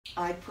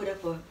I put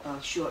up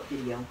a short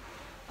video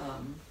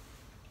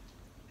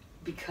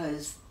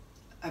because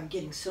I'm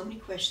getting so many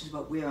questions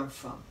about where I'm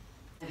from.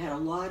 I've had a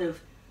lot of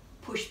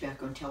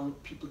pushback on telling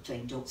people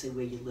saying don't say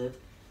where you live.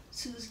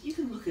 Suze, you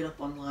can look it up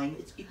online.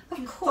 You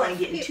can find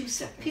it in 2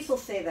 seconds. People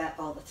say that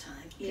all the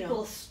time.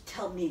 People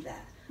tell me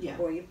that. Yeah.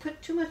 Or you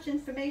put too much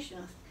information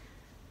on.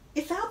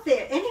 It's out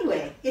there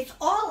anyway. Yeah. It's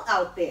all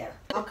out there.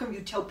 How come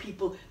you tell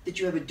people that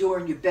you have a door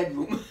in your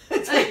bedroom?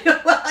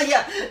 Well,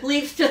 yeah,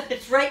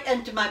 it's right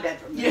into my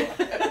bedroom.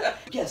 Yeah.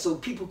 Yeah, so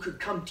people could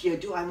come to your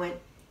door. I went,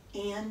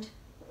 and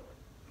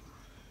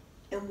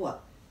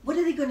what? What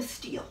are they going to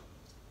steal?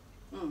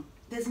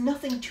 There's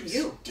nothing to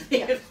you.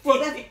 Yeah.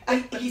 Well,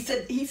 he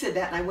said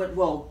that, and I went,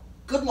 well,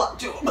 good luck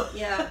to him.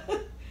 Yeah.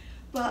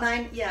 But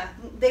mine, yeah,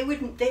 they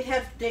wouldn't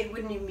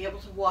even be able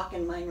to walk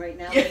in mine right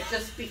now. Yeah. They'd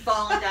just be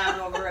falling down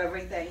over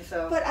everything.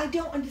 So. But I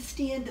don't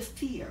understand the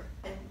fear.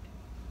 And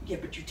yeah,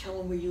 but you tell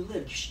them where you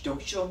live. You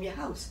don't show them your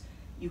house.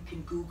 You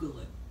can Google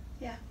it.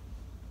 Yeah.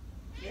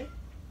 Yeah.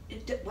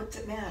 What's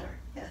it matter?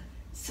 Yeah.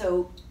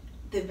 So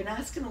they've been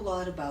asking a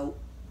lot about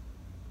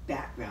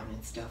background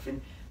and stuff,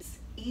 and it's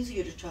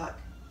easier to talk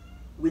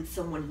with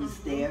someone who's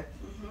there.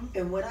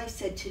 And what I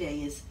said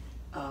today is,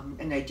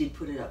 and I did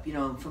put it up,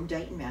 I'm from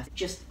Dayton, Mass,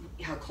 just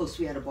how close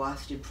we are to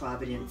Boston,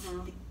 Providence,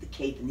 the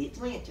Cape, and the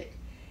Atlantic,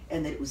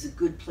 and that it was a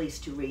good place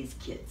to raise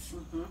kids.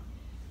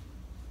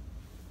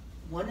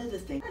 One of the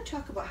things, I want to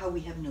talk about how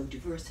we have no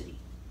diversity.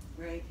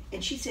 Right.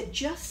 And she said,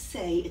 just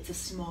say it's a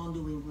small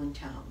New England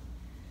town.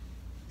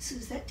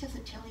 Suze, that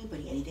doesn't tell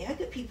anybody anything. I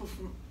got people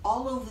from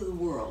all over the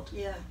world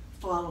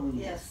following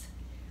this.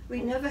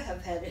 We never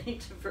have had any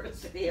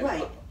diversity at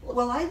right. all.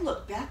 Well, I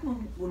look back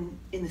when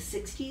in the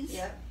 60s,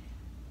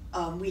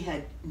 we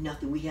had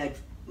nothing. We had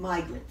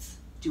migrants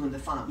doing the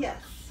farm.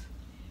 Yes.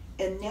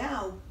 And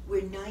now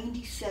we're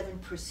 97%.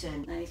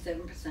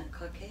 97%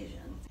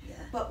 Caucasian. Yeah.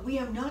 But we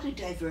are not a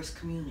diverse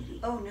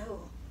community. Oh,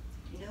 no.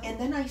 And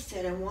then I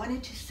said, I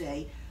wanted to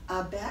say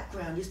our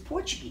background is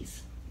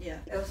Portuguese. Yeah.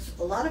 There was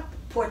a lot of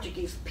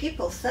Portuguese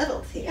people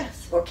settled here.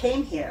 Yes. Or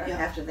came here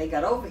after they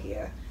got over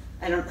here.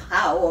 I don't know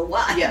how or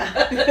why. Yeah,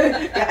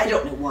 I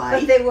don't know why.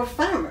 But they were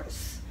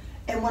farmers.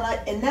 And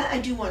that I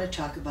do want to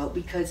talk about,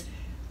 because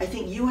I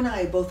think you and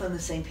I are both on the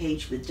same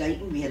page with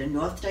Dayton. We had a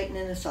North Dayton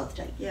and a South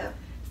Dayton. Yeah.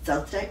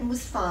 South Dayton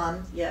was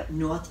farm. Yeah.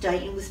 North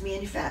Dayton was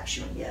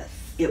manufacturing. Yes.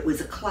 It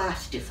was a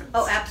class difference.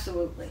 Oh,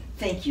 absolutely.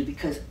 Thank you,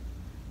 because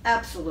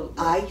absolutely.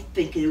 I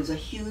think it was a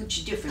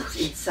huge difference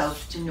in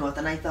South to North,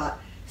 and I thought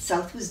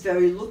South was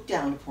very looked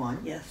down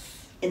upon.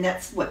 Yes. And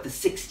that's what, the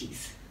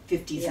 60s,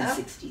 50s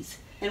and 60s.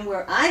 And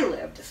where I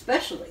lived,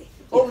 especially,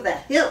 over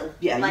that hill.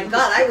 Yeah, my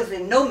God, I was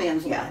in no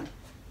man's land.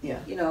 Yeah.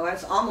 I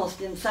was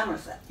almost in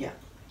Somerset. Yeah.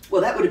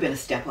 Well, that would have been a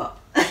step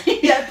up.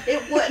 Yeah,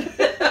 it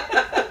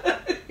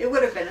would. It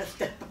would have been a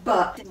step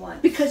up.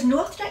 But because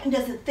North Dayton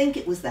doesn't think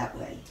it was that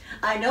way.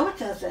 I know it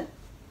doesn't.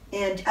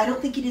 And I don't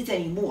think it is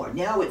anymore.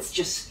 Now it's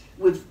just,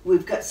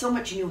 we've got so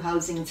much new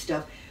housing and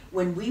stuff.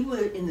 When we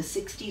were in the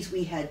 60s,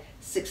 we had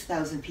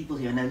 6,000 people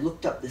here, and I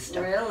looked up this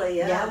stuff. Really?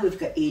 Yeah. Now we've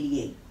got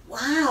 88.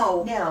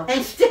 Wow. Now.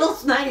 And still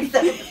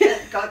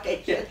 97%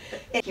 Caucasian.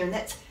 And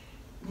that's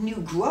new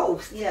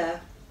growth. Yeah.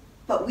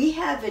 But we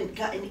haven't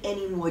gotten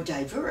any more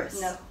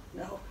diverse. No.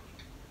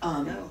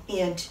 No.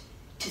 And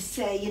to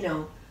say,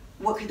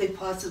 what could they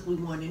possibly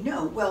want to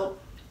know? Well,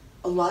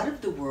 a lot of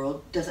the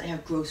world doesn't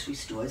have grocery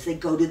stores. They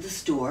go to the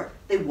store,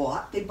 they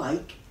walk, they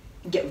bike,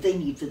 and get what they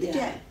need for the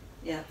day.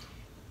 Yeah.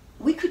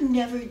 We could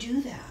never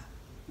do that.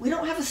 We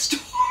don't have a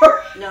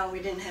store. No, we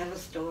didn't have a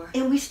store.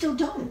 And we still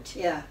don't.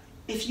 Yeah.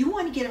 If you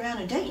want to get around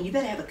in Dayton, you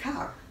better have a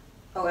car.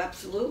 Oh,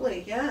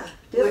 absolutely, yeah.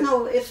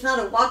 It's not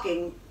a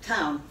walking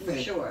town, for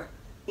sure.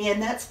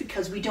 And that's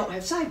because we don't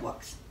have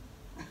sidewalks.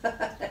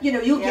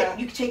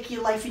 You take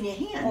your life in your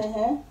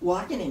hand,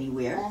 walking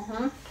anywhere,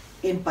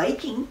 and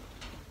biking.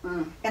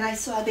 And I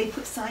saw they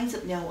put signs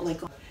up now,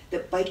 like,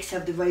 that bikes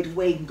have the right of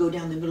way and go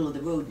down the middle of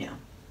the road now,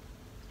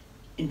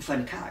 in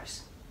front of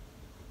cars.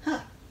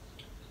 Huh.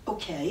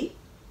 Okay.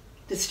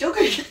 They're still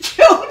going to get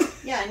killed.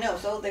 Yeah, I know.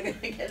 So they're going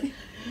to get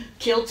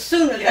killed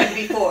sooner than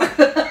before.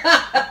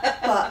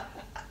 But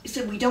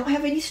so we don't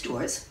have any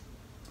stores.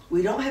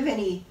 We don't have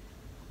any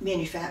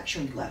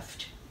manufacturing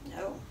left.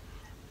 No.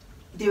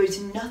 There is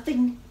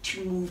nothing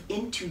to move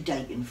into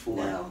Dayton for.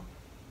 No.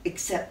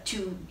 Except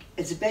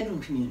as a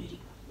bedroom community.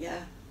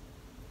 Yeah.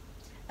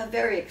 A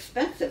very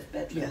expensive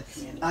bedroom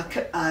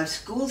community. Our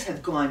schools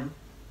have gone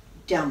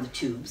down the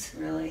tubes.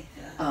 Really?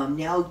 Yeah.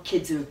 Now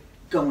kids are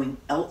going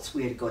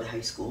elsewhere to go to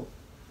high school.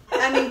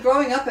 I mean,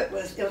 growing up, it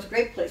was a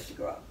great place to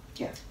grow up.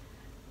 Yeah.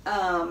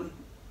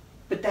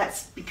 But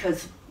that's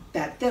because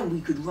back then we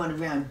could run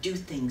around, do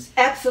things.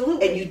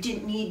 Absolutely. And you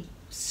didn't need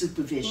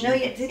supervision. No,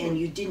 you didn't. And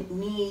you didn't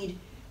need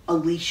a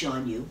leash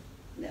on you.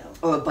 No.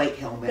 Or a bike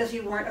helmet. Because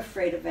you weren't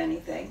afraid of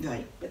anything.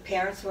 Right. The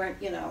parents weren't,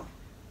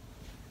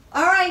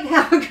 all right,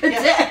 have a good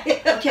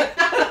day. Okay.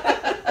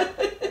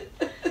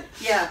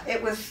 Yeah,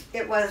 it was,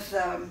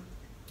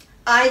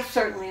 I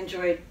certainly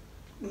enjoyed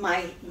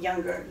my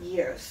younger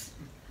years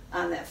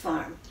on that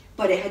farm.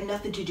 But it had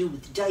nothing to do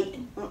with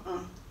Dayton.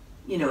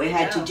 You know, it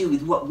had to do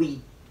with what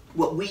we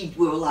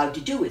were allowed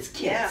to do as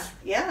kids. Yeah,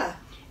 yeah.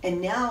 And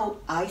now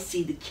I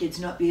see the kids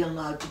not being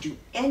allowed to do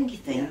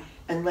anything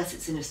unless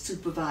it's in a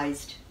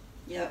supervised.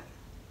 Yeah.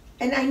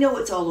 And I know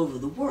it's all over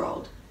the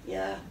world.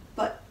 Yeah.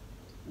 But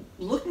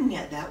looking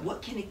at that,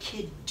 what can a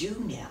kid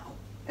do now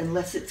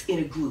unless it's in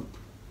a group?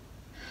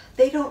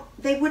 They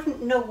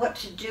wouldn't know what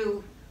to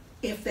do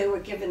if they were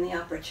given the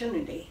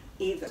opportunity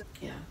either.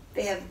 Yeah.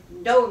 They have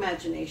no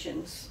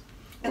imaginations.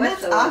 And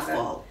whatsoever. that's our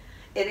fault.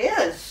 It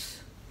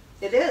is.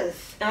 It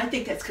is. And I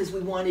think that's because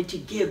we wanted to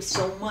give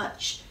so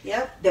much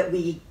that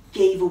we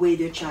gave away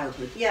their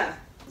childhood. Yeah.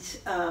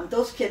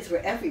 Those kids were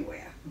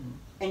everywhere.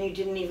 And you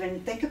didn't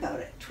even think about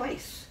it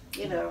twice,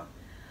 you know.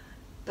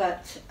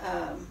 But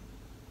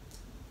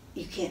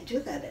you can't do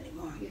that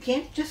anymore. You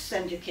can't just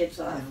send your kids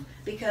off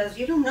because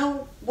you don't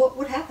know what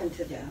would happen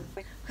to them.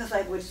 Because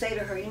I would say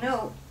to her, you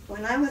know,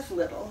 when I was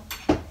little,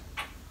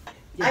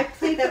 I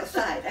played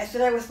outside. I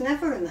said I was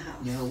never in the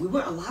house. No, we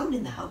weren't allowed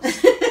in the house.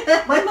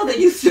 My mother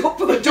used to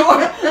open the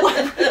door,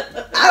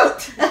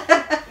 out.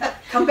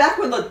 Come back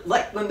when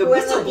the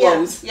whistle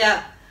blows.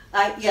 Yeah.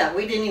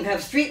 We didn't even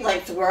have street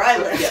lights where I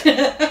lived.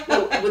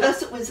 No, with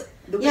us it was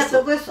the whistle. Yeah,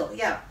 the whistle,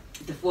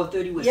 The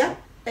 4:30 whistle. Yeah,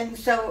 and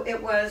so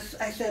it was,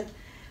 I said,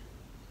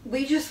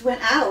 we just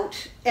went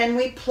out and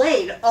we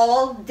played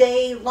all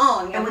day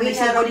long. And when we they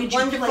said, what did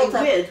you play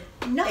with?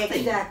 Nothing.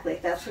 Exactly,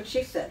 that's what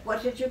she said.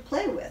 What did you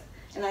play with?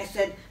 And I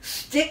said,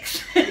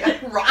 sticks,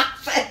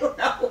 rocks, I don't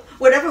know,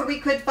 whatever we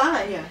could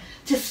find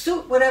to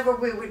suit whatever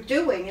we were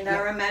doing in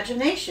our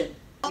imagination.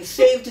 We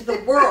saved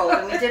the world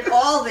and we did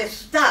all this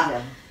stuff.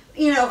 Yeah.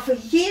 You know, for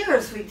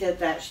years we did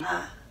that.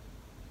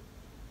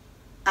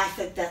 I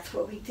said, that's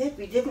what we did.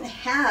 We didn't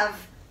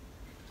have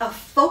a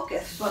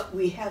focus. But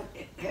we have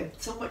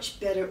so much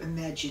better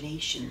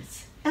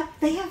imaginations.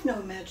 They have no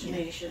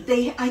imagination.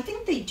 I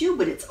think they do,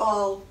 but it's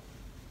all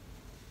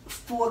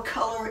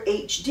 4-color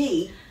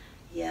HD.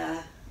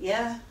 Yeah.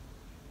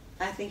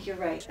 I think you're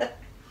right.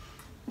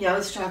 Yeah, I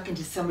was talking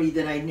to somebody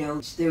that I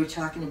know. They were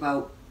talking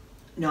about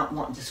not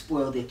wanting to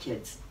spoil their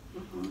kids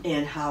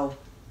and how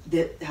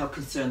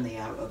concerned they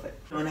are of it.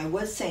 And I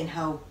was saying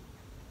how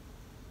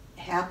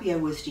happy I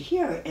was to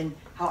hear it and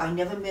how I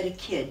never met a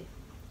kid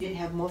who didn't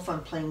have more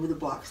fun playing with a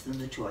box than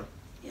the toy.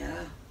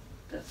 Yeah,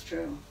 that's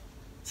true.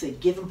 So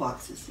give them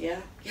boxes. Yeah,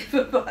 give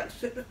them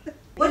boxes.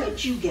 What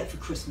did you get for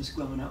Christmas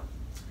growing up?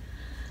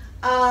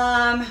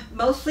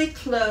 Mostly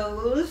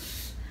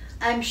clothes.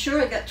 I'm sure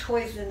I got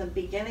toys in the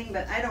beginning,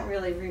 but I don't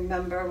really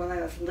remember when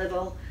I was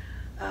little.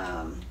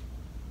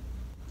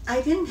 I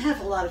didn't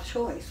have a lot of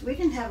toys. We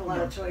didn't have a lot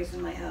of toys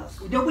in my house.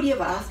 Nobody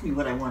ever asked me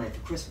what I wanted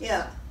for Christmas.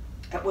 Yeah.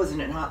 That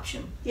wasn't an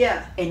option.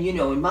 Yeah. And you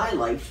know, in my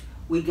life,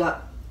 we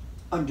got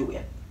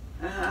underwear.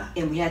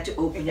 And we had to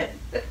open it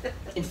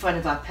in front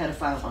of our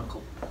pedophile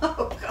uncle.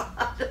 Oh,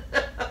 God.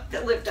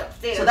 That lived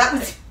upstairs. So that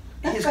was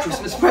his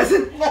Christmas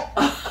present.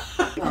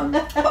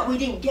 But we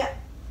didn't get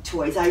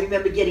toys. I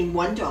remember getting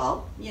one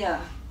doll.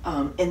 Yeah.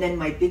 And then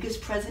my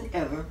biggest present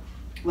ever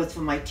was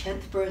for my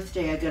 10th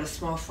birthday. I got a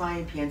small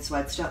frying pan, so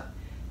I'd stop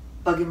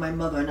bugging my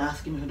mother and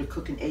asking her to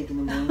cook an egg in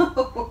the morning.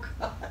 Oh,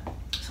 God.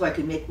 So I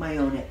could make my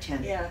own at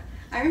 10. Yeah.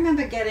 I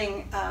remember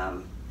getting,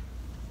 I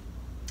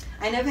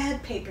never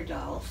had paper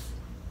dolls.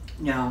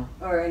 No.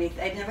 Or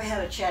anything. I never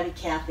had a Chatty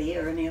Cathy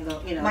or any of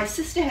those, you know. My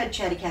sister had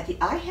Chatty Cathy.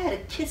 I had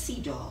a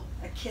Kissy doll.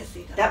 A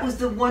Kissy doll. That was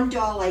the one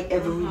doll I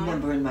ever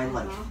remember in my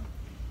life.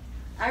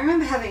 I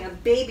remember having a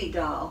baby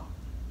doll,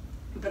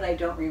 but I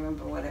don't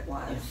remember what it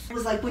was. It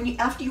was like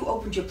after you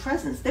opened your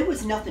presents, there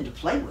was nothing to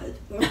play with.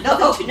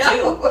 Nothing to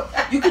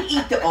do. You could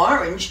eat the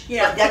orange,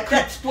 but that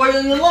could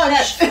spoil your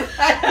lunch.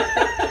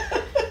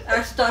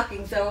 Our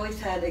stockings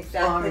always had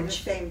exactly the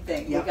same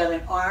thing. Yep. We got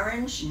an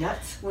orange.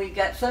 Nuts. We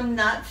got some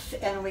nuts,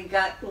 and we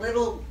got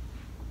little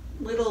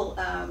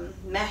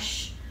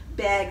mesh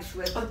bags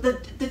with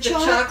the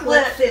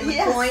chocolates and the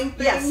coin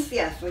things.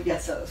 Yes, we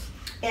got those.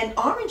 And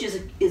orange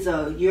is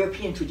a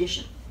European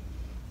tradition.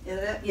 Is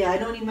it? Yeah, I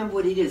don't remember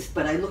what it is,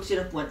 but I looked it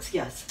up once,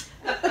 yes.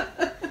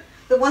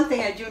 The one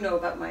thing I do know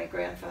about my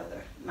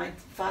grandfather, my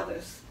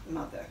father's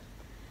mother,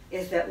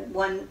 is that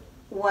one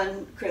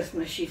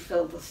Christmas she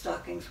filled the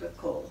stockings with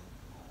coal,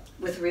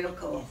 with real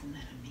coal. Isn't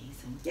that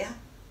amazing? Yeah,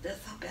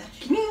 that's how bad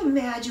she Can you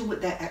imagine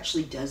what that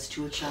actually does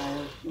to a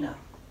child? No.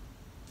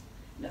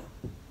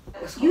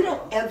 That was You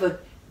horrible. don't ever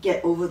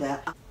get over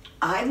that.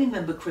 I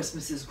remember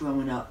Christmases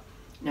growing up.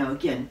 Now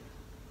again,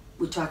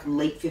 we're talking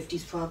late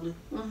 50s probably.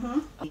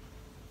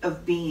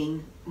 Of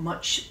being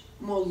much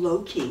more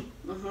low-key.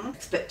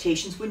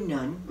 Expectations were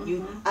none.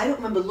 I don't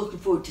remember looking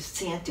forward to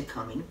Santa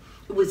coming.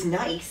 It was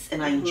nice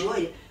and I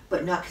enjoyed it,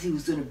 but not because he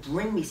was going to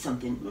bring me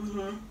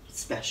something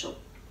special.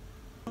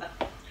 And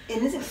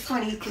isn't it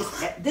funny,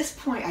 because at this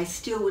point I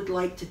still would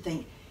like to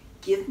think,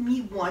 give me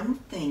one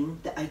thing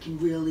that I can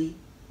really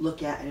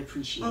look at and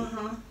appreciate.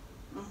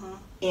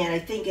 And I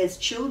think as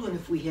children,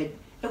 if we had,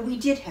 and we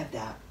did have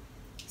that.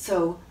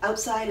 So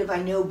outside of,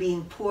 I know,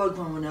 being poor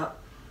growing up,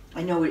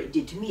 I know what it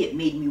did to me. It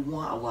made me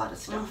want a lot of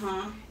stuff.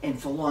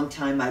 And for a long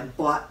time, I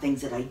bought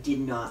things that I did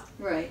not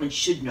and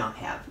should not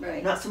have.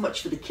 Not so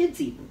much for the kids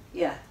even.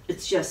 Yeah.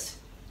 It's just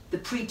the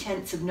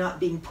pretense of not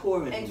being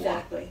poor anymore.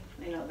 Exactly.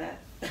 I know that.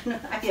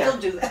 I still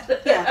do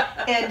that.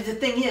 Yeah. And the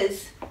thing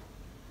is,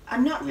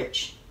 I'm not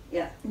rich.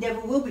 Yeah. Never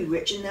will be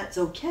rich, and that's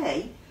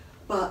okay.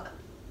 But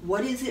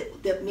what is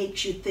it that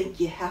makes you think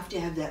you have to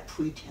have that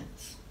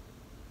pretense?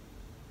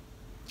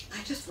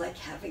 I just like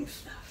having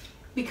stuff.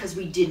 Because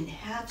we didn't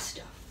have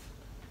stuff.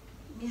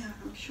 Yeah,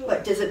 I'm sure.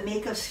 But does it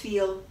make us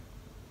feel...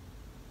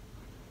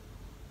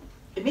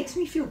 It makes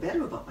me feel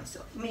better about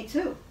myself. Me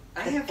too.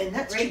 I have and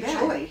that's great too bad.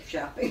 joy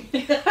shopping.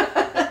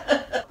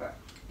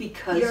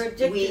 Because You're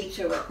addicted we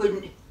to it.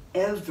 couldn't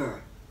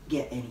ever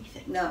get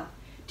anything. No.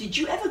 Did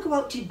you ever go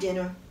out to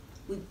dinner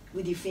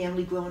with your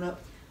family growing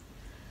up?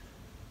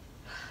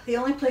 The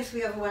only place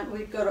we ever went,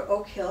 we'd go to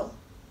Oak Hill.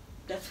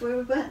 That's where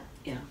we went.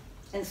 Yeah.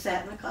 And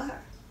sat in the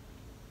car.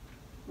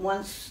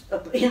 Once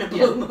in a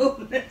blue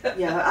moon.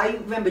 Yeah, I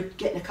remember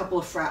getting a couple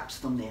of fraps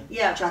from there.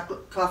 Yeah.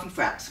 Chocolate coffee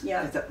fraps.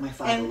 Yeah. I thought my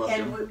father loved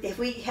them. And if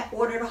we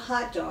ordered a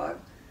hot dog,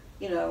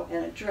 you know,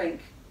 and a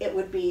drink, it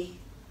would be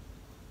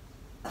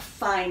a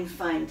fine,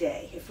 fine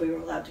day if we were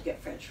allowed to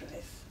get French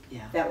fries.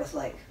 Yeah. That was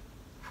like,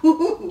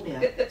 whoo.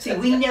 Yeah. See,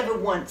 we never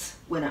once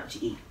went out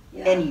to eat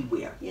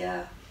anywhere.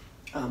 Yeah.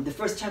 The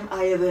first time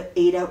I ever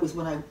ate out was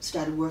when I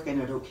started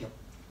working at Oak Hill.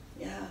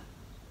 Yeah.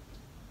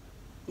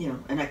 you know,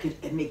 and I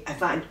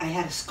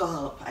had a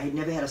scallop. I had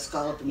never had a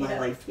scallop in my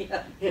life.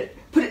 Yeah.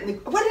 Put it in the,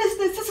 what is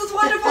this? This is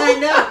wonderful. I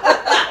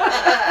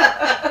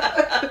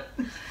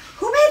know.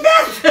 Who made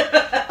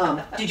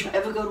this? Did you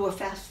ever go to a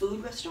fast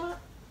food restaurant?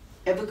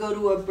 Ever go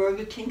to a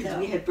Burger King? Because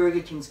we had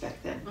Burger Kings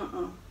back then.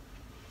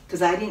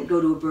 Because I didn't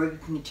go to a Burger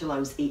King until I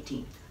was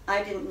 18.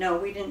 I didn't know.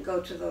 We didn't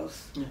go to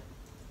those. Yeah.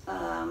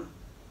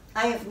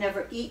 I have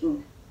never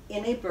eaten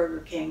in a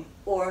Burger King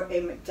or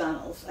a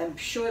McDonald's. I'm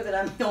sure that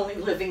I'm the only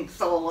living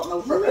soul on the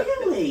world.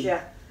 Really?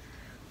 Yeah.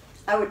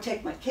 I would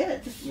take my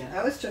kids. Yeah. I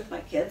always took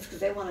my kids because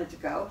they wanted to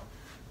go.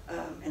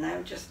 And I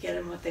would just get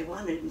them what they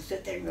wanted and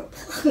sit there and go.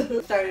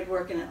 Started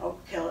working at Oak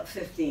Hill at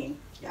 15.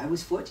 Yeah, I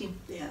was 14.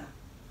 Yeah.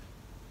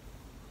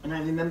 And I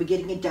remember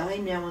getting a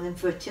dime now and then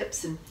for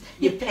tips, and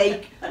your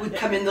pay would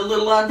come in the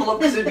little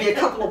envelope because it would be a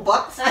couple of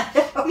bucks.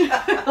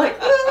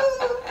 Like,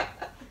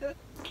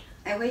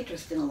 I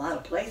waitressed in a lot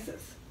of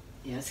places.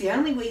 yeah, see, I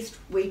only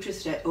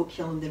waitressed at Oak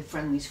Hill and then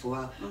Friendly's for a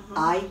while.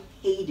 I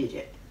hated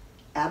it,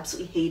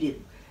 absolutely hated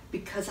it,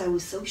 because I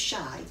was so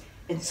shy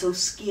and so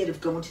scared of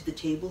going to the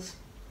tables.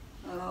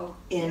 Oh,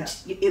 And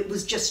it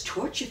was just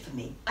torture for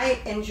me. I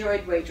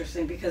enjoyed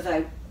waitressing because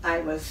I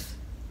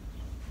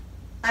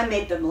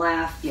made them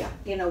laugh. Yeah.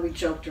 You know, we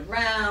joked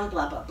around,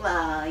 blah, blah,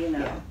 blah, you know.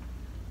 Yeah.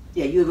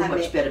 Yeah, you have a I much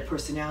mean- better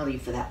personality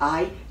for that.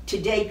 I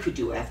today could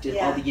do it after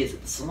all the years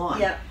at the salon.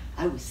 Yeah.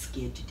 I was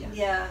scared to death.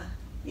 Yeah,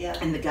 yeah.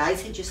 And the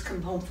guys had just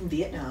come home from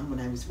Vietnam when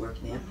I was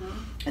working there,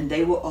 and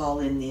they were all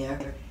in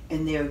there,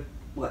 and they're,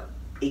 what,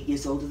 8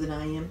 years older than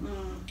I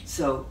am?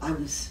 So I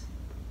was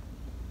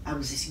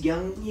this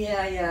young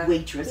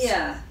waitress.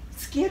 Yeah.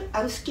 Scared.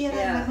 I was scared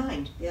out of my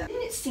mind. Yeah.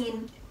 Didn't it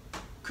seem,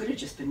 could have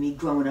just been me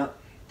growing up,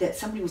 that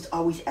somebody was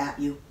always at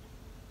you,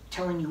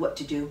 telling you what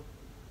to do?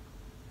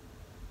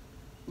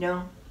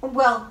 No?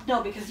 Well,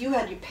 no, because you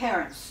had your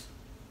parents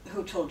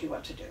who told you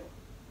what to do.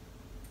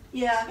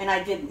 Yeah. And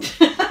I didn't.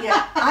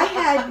 Yeah, I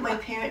had my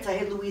parents, I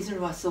had Louise and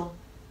Russell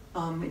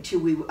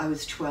until I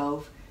was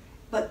 12,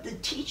 but the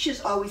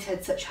teachers always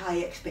had such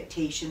high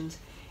expectations,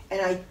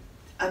 and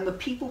I'm a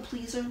people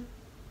pleaser,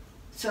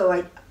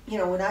 so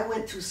when I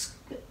went through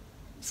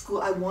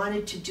school, I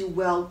wanted to do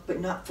well,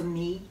 but not for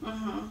me.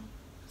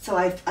 So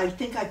I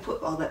think I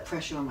put all that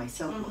pressure on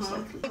myself, most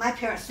likely. My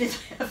parents didn't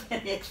have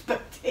any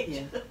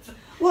expectations. Yeah.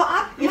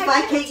 Well,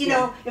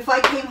 If I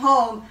came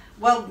home,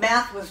 well,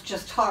 math was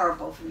just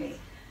horrible for me.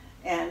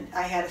 And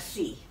I had a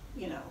C,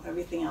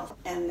 everything else.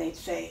 And they'd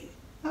say,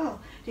 oh,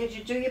 did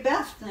you do your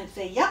best? And I'd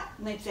say, yep.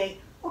 And they'd say,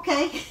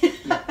 okay.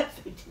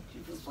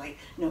 It was like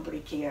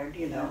nobody cared,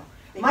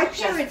 My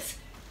parents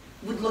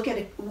would look at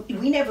it.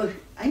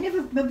 I never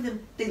remember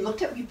them. They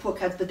looked at report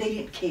cards, but they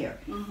didn't care.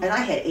 And I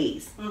had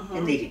A's,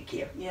 and they didn't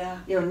care. Yeah.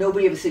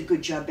 Nobody ever said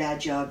good job, bad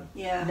job.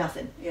 Yeah.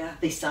 Nothing. Yeah.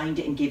 They signed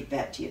it and gave it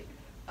back to you.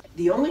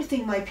 The only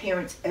thing my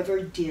parents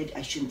ever did,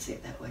 I shouldn't say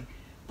it that way,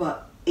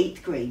 but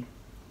 8th grade,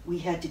 we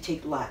had to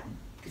take Latin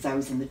because I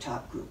was in the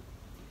top group.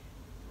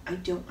 I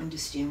don't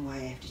understand why I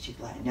have to take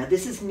Latin. Now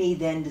this is me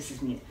then, this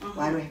is me.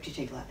 Why do I have to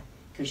take Latin?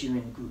 Because you're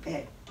in group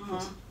A.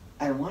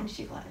 I don't want to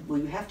take Latin. Well,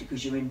 you have to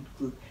because you're in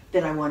group,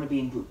 then I want to be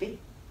in group B.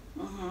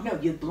 No,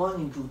 you belong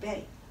in group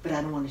A, but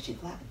I don't want to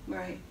take Latin.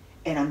 Right.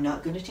 And I'm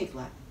not going to take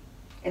Latin.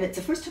 And it's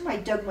the first time I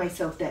dug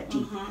myself that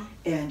deep.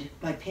 And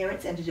my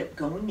parents ended up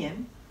going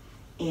in,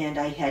 and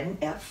I had an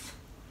F,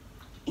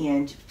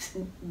 and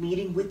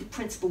meeting with the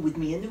principal with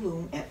me in the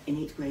room in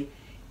 8th grade,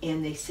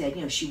 and they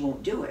said, she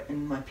won't do it.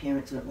 And my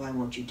parents went, why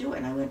won't you do it?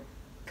 And I went,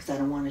 because I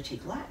don't want to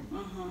take Latin.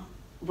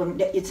 well,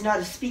 it's not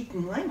a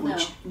speaking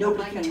language.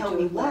 Nobody can tell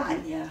me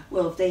why. Yeah.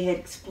 Well, if they had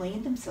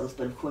explained themselves,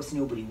 but of course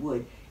nobody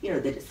would, you know,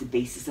 that it's the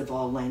basis of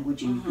all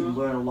language and you can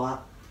learn a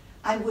lot,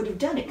 I would have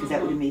done it because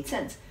that would have made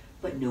sense.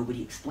 But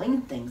nobody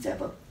explained things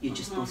ever. You're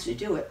just supposed to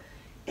do it.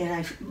 And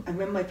I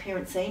remember my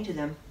parents saying to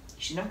them,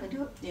 she's not going to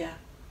do it. Yeah.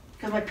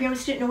 Because my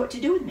parents didn't know what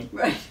to do with me.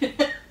 Right.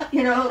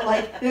 You know,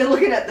 like, they're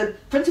looking at the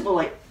principal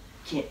like,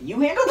 can't you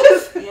handle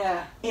this?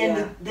 Yeah.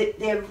 And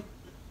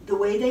the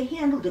way they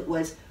handled it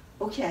was,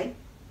 okay,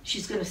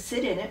 she's going to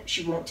sit in it,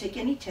 she won't take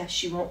any tests,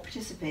 she won't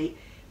participate,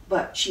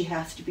 but she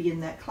has to be in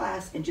that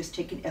class and just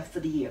take an F for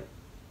the year.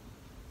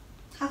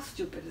 How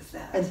stupid is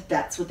that? And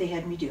that's what they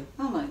had me do.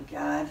 Oh my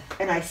God.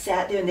 And I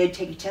sat there and they'd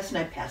take a test and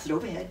I'd pass it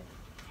overhead.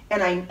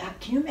 And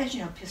can you imagine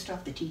how pissed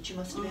off the teacher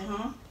must have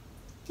been?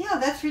 Yeah,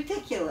 that's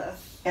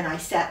ridiculous. And I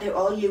sat there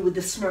all year with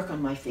a smirk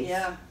on my face.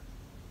 Yeah.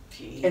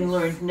 Jeez. And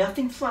learned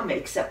nothing from it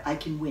except I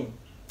can win.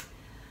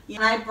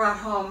 And I brought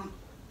home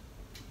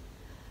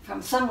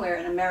from somewhere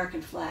an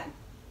American flag,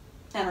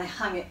 and I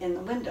hung it in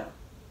the window.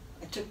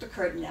 I took the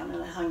curtain down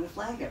and I hung the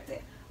flag up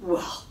there.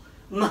 Well,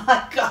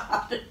 my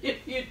God,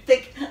 you'd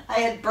think I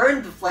had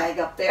burned the flag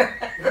up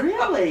there.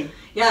 Really?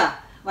 Yeah,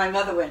 my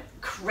mother went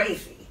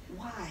crazy.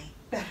 Why?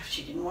 But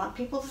she didn't want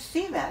people to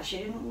see that. She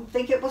didn't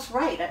think it was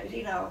right.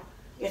 You know,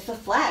 it's a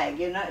flag.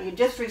 You're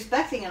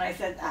disrespecting it. I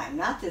said, I'm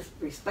not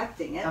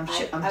disrespecting it. I'm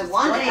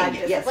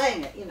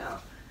displaying it. You know.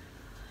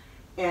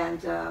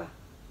 And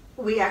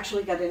we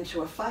actually got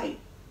into a fight,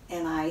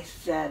 and I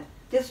said,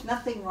 there's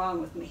nothing wrong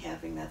with me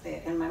having that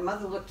there. And my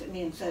mother looked at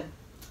me and said,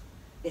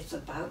 it's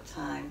about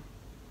time.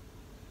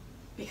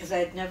 Because I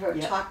had never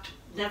talked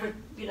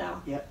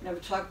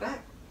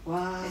back.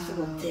 Wow. I said,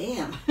 well,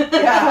 damn.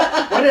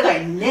 Yeah. What did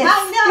I miss?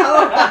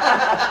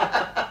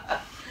 I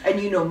know. And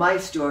you know my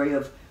story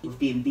of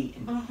being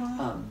beaten.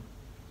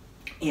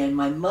 And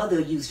my mother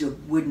used a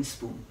wooden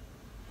spoon.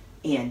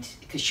 And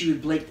because she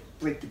would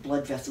break the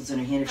blood vessels in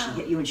her hand if she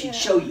hit you, and she'd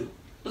show you,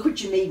 look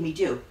what you made me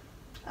do.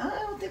 I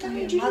don't think I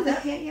made you do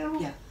that. Hit you?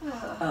 Yeah.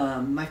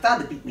 My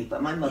father beat me,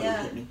 but my mother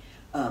hit me.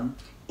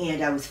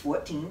 And I was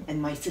 14,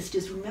 and my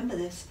sisters remember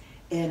this.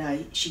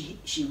 And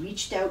she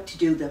reached out to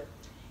do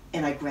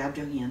and I grabbed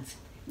her hands.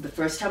 The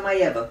first time I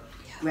ever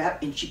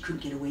grabbed, and she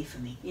couldn't get away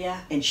from me.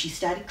 Yeah. And she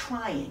started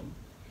crying.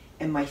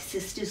 And my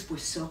sisters were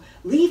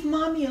leave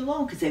mommy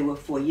alone, because they were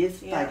 5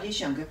 years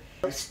younger.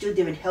 I stood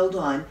there and held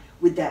on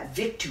with that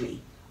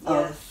victory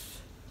of,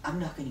 I'm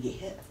not going to get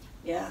hit.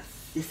 Yes.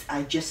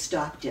 I just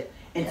stopped it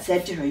and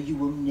said to her, you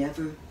will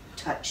never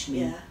touch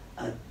me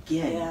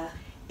again. Yeah.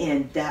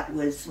 And that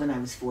was when I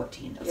was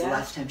 14. That was the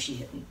last time she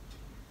hit me.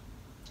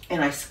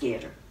 And I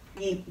scared her.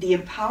 The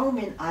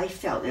empowerment I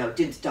felt, it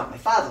didn't stop my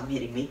father from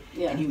hitting me,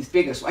 and he was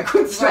bigger, so I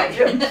couldn't stop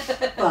him.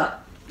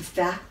 But the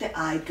fact that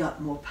I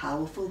got more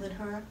powerful than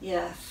her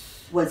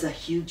was a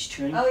huge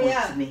turning point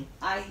for me.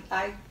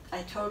 I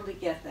totally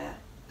get that.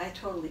 I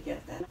totally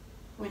get that.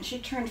 When she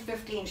turned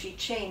 15, she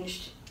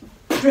changed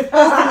overnight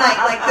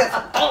like this.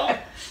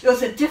 It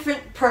was a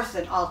different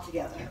person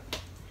altogether. Yeah.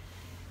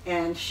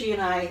 And she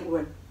and I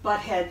would butt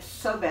heads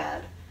so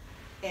bad.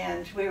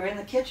 And we were in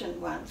the kitchen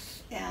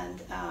once,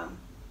 and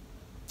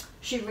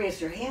she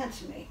raised her hand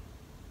to me.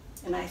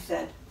 And I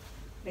said,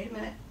 wait a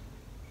minute,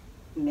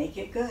 make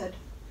it good.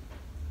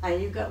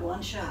 You got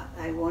one shot.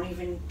 I won't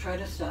even try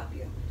to stop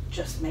you.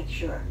 Just make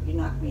sure you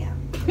knock me out.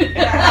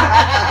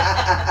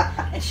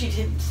 And she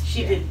didn't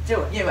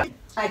do it. Yeah.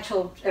 I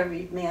told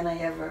every man I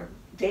ever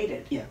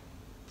dated,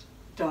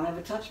 don't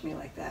ever touch me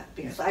like that,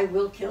 because I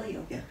will kill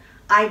you. Yeah.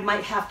 I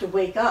might have to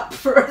wake up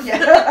first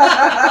and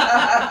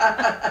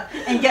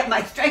get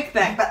my strength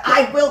back, but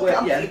I will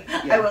kill you.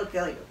 I will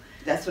kill you.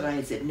 That's what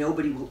I said.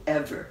 Nobody will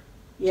ever.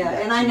 Yeah,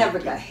 and I never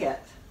got hit.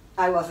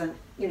 I wasn't,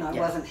 I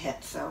wasn't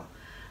hit. So,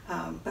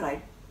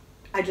 but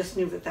I just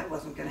knew that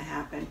wasn't going to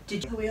happen.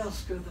 We all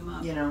screw them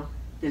up. You know,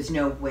 there's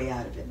no way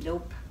out of it.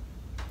 Nope.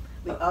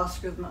 We all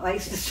screwed them up. I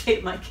used to say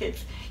to my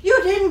kids,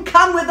 you didn't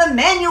come with a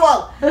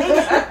manual. They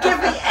didn't give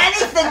me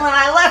anything when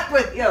I left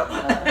with you.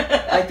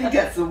 I think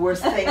that's the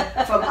worst thing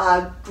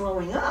from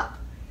growing up,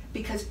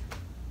 because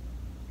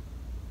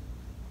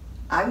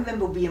I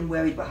remember being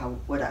worried about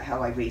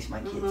how I raised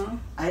my kids.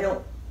 I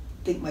don't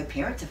think my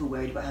parents ever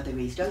worried about how they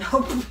raised us.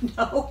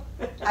 No.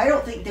 I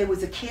don't think there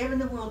was a care in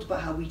the world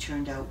about how we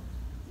turned out.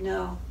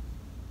 No.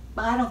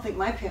 But I don't think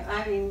my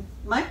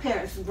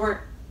parents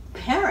weren't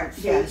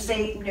parents. Yes,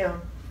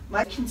 no.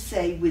 I can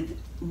say with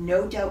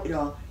no doubt at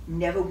all,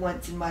 never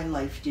once in my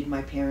life did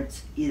my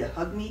parents either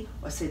hug me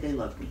or say they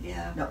loved me.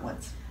 Yeah. Not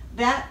once.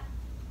 That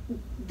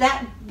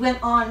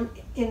went on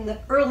in the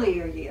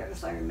earlier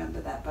years, I remember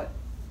that, but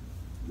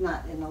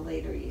not in the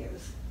later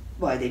years.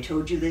 Why, they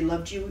told you they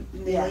loved you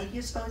in the later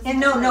years? And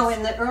no,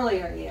 in the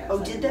earlier years.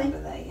 Oh, did they?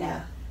 That,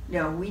 yeah.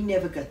 No, we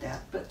never got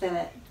that. But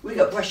then we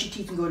got brush your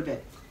teeth and go to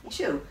bed.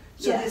 Too.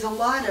 So there's a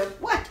lot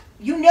of, what?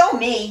 You know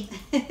me.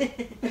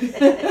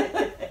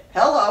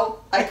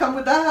 Hello, I come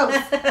with the house.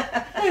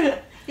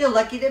 You're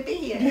lucky to be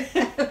here.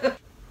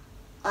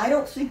 I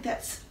don't think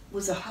that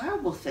was a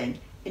horrible thing.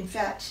 In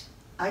fact,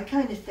 I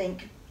kind of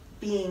think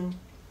being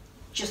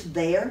just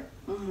there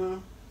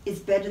is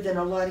better than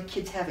a lot of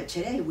kids have it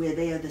today, where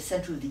they are the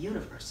center of the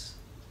universe.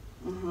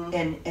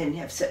 And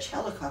have such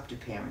helicopter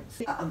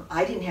parents.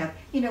 I didn't have,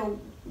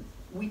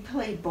 we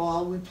played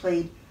ball,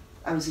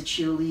 I was a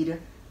cheerleader.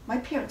 My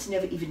parents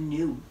never even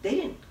knew. They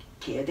didn't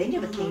care. They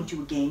never came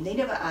to a game. They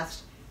never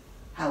asked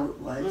how it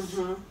was.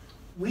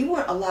 We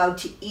weren't allowed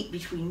to eat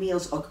between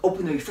meals or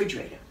open the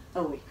refrigerator.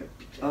 Oh, we could.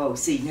 Oh,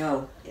 see,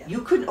 no. Yeah.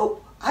 You couldn't,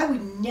 I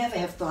would never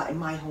have thought in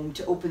my home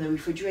to open the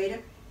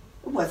refrigerator.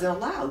 It wasn't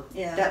allowed.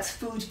 Yeah. That's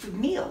food for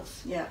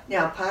meals. Yeah.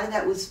 Now, part of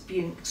that was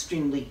being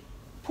extremely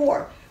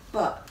poor,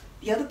 but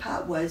the other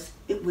part was,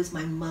 it was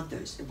my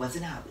mother's. It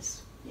wasn't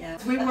ours. Yeah.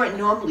 We weren't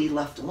normally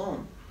left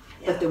alone,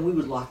 Yeah. but then we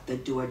would lock the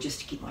door just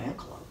to keep my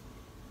uncle out.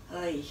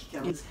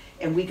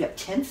 And we got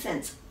 10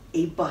 cents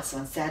a bus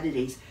on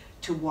Saturdays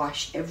to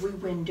wash every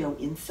window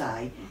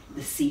inside,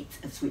 the seats,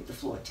 and sweep the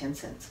floor. 10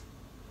 cents.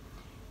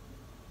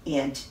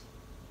 And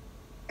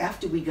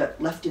after we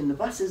got left in the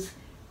buses,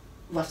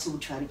 Russell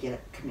would try to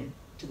come in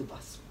to the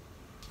bus.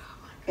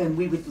 And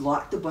we would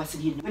lock the bus,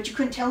 and but you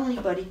couldn't tell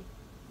anybody.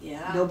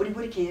 Yeah. Nobody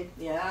would have cared.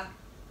 Yeah.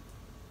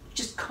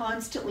 Just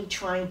constantly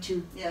trying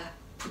to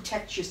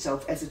protect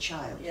yourself as a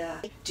child.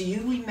 Yeah. Do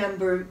you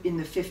remember in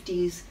the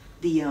 50s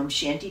the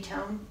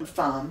shantytown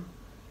farm?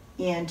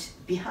 And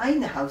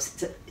behind the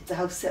house, it's a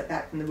house set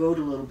back from the road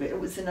a little bit. It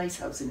was a nice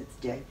house in its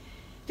day.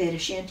 They had a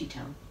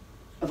shantytown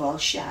of all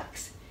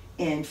shacks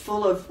and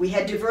full of, we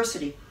had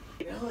diversity.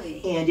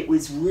 Really? And it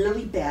was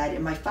really bad,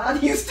 and my father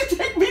used to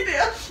take me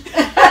there.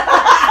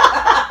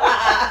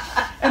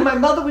 And my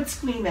mother would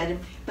scream at him,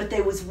 but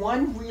there was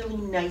one really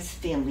nice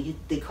family.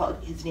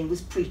 His name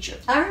was Preacher.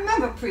 I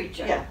remember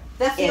Preacher. Yeah.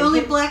 That's the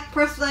only black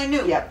person I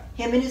knew. Yeah.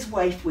 Him and his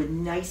wife were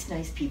nice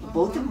people.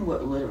 Both of them were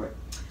illiterate.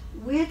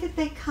 Where did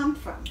they come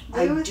from?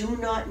 I do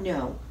not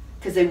know,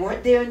 because they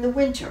weren't there in the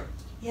winter.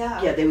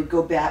 Yeah. Yeah, they would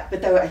go back,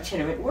 but they were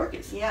itinerant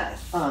workers.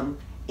 Yes.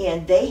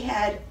 And they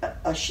had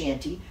a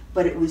shanty,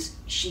 but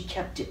she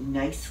kept it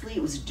nicely.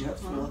 It was a dirt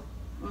floor.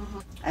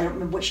 I don't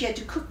remember what she had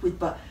to cook with,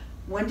 but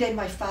one day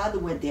my father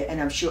went there,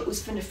 and I'm sure it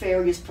was for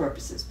nefarious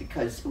purposes,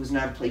 because it was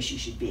not a place you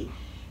should be.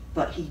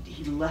 But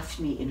he left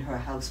me in her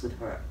house with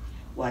her,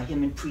 while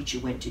him and Preacher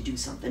went to do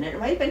something. And it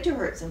might have been to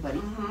hurt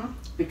somebody,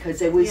 because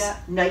there was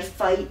knife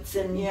fights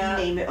and you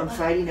name it on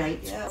Friday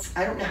nights. Yeah.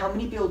 I don't know how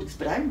many buildings,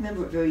 but I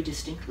remember it very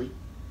distinctly.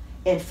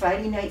 And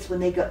Friday nights when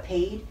they got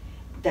paid,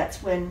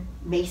 that's when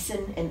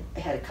Mason and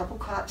had a couple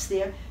cops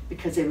there,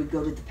 because they would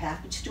go to the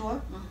package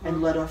store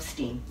and let off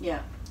steam.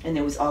 Yeah. And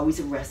there was always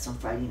arrests on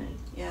Friday night.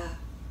 Yeah.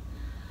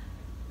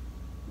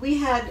 We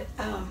had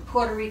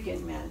Puerto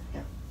Rican men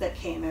that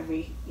came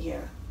every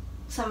year.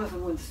 Some of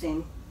them were the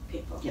same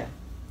people. Yeah.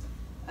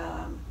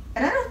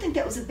 And I don't think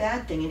that was a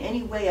bad thing in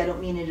any way. I don't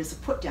mean it as a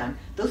put down.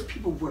 Those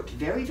people worked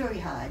very, very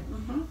hard,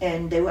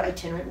 and they were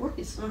itinerant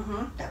workers.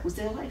 That was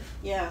their life.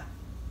 Yeah.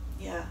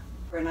 Yeah.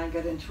 And I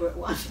got into it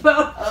once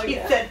about, she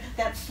said,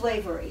 that's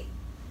slavery.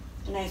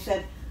 And I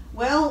said,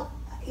 well,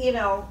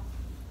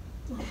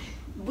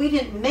 we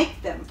didn't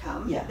make them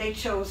come. Yeah. They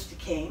chose to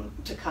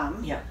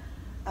come. Yeah.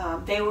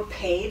 They were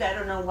paid. I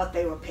don't know what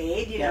they were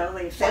paid. They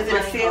was it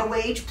a fair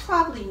wage?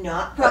 Probably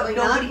not. Probably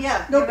nobody, not.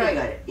 Yeah. Nobody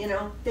got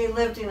it. They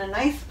lived in a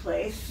nice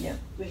place. Yeah.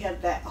 We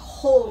had that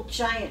whole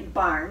giant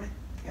barn.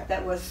 Yeah.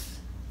 That was,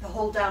 the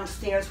whole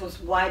downstairs was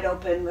wide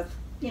open with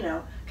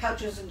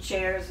couches and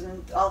chairs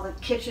and all the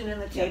kitchen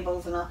and the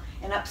tables and all.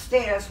 And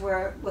upstairs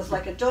was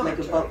like a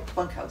dormitory. Like a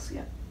bunkhouse.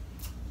 Yeah.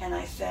 And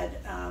I said,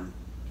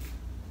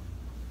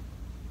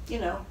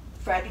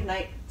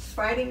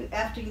 Friday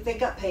after they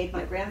got paid,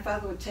 my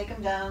grandfather would take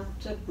them down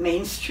to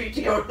Main Street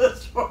to go to the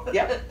store.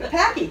 Yep, the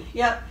packing.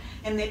 Yep,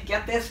 and they'd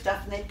get their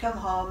stuff and they'd come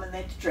home and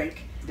they'd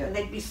drink. Yeah. And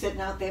they'd be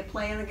sitting out there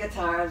playing the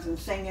guitars and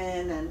singing,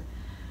 and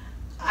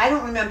I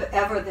don't remember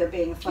ever there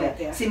being a fight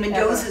there. See,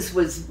 Mendoza's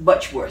was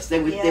much worse.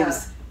 There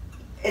was,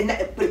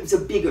 but it was a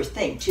bigger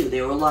thing too.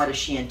 There were a lot of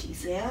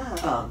shanties.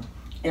 Yeah.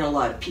 And a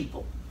lot of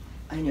people.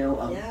 I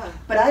know.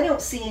 But I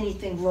don't see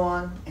anything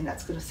wrong, and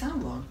that's going to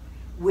sound wrong,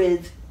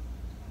 with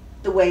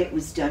the way it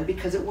was done,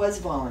 because it was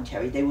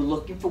voluntary. They were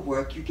looking for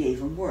work. You gave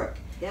them work.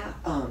 Yeah.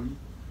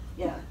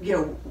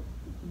 Yeah.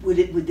 Would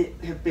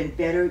it have been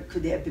better?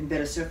 Could there have been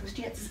better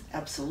circumstances?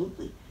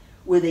 Absolutely.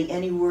 Were they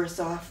any worse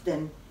off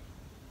than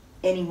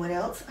anyone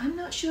else? I'm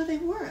not sure they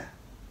were.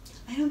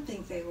 I don't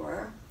think they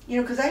were.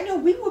 Because I know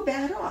we were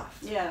bad off.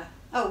 Yeah.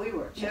 Oh, we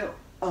were too.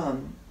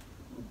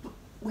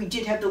 We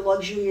did have the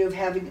luxury of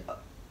having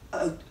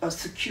a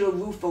secure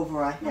roof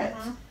over our heads.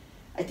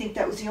 I think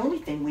that was the only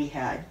thing we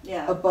had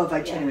above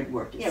itinerant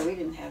workers. Yeah, we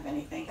didn't have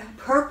anything.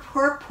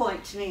 Her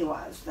point to me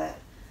was that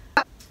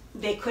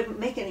they couldn't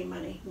make any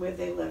money where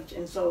they lived,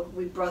 and so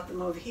we brought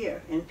them over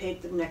here and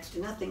paid them next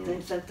to nothing and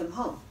then sent them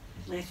home.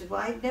 And I said,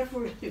 well, I never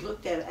really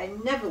looked at it. I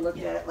never looked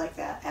at it like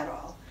that at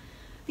all.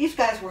 These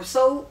guys were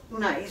so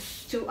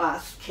nice to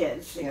us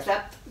kids,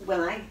 except when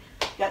I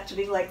got to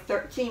be like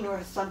 13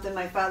 or something,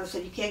 my father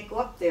said, you can't go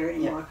up there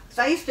anymore. Because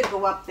I used to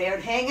go up there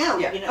and hang out,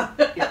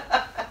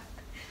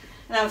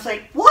 And I was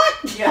like, what?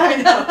 Yeah, I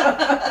know.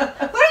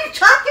 What are you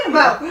talking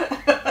about?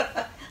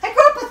 I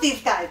grew up with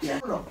these guys. Yeah.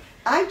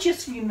 I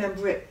just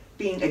remember it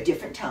being a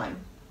different time.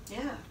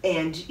 Yeah.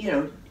 And, you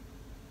know,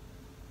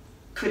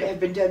 could it have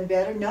been done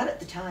better? Not at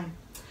the time.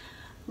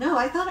 No,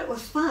 I thought it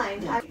was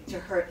fine. Yeah. To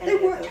hurt They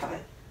any worked of those hard.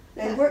 guys.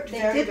 They Yeah, worked they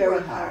very, did very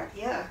work hard.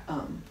 Yeah.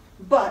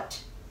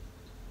 But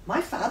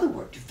my father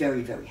worked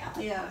very, very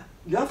hard. Yeah.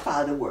 Your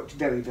father worked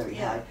very, very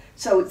Yeah. hard.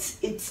 So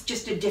it's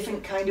just a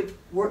different kind of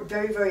work,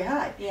 very, very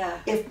hard. Yeah.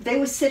 If they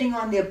were sitting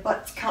on their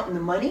butts counting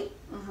the money,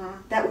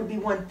 that would be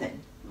one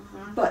thing.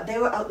 But they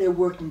were out there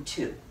working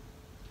too.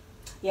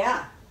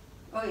 Yeah.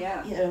 Oh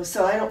yeah. You know,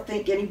 so I don't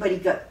think anybody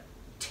got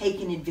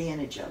taken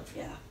advantage of.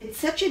 Yeah. It's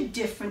such a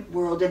different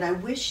world, and I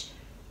wish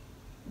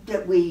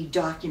that we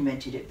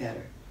documented it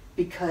better,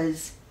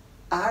 because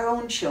our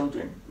own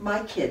children,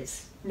 my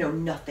kids, know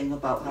nothing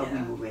about how we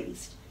Yeah. were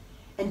raised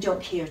and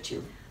don't care to.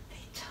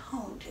 They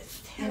don't.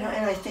 It's You terrible. know,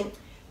 and I think,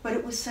 but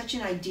it was such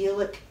an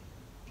idyllic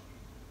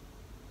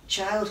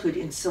childhood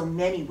in so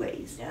many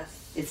ways. Yes.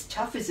 As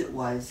tough as it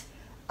was,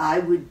 I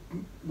would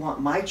want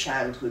my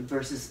childhood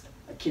versus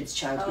a kid's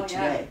childhood Oh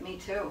yeah. today. Me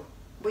too.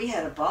 We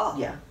had a ball.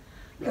 Yeah.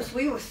 Because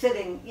we were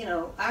sitting, you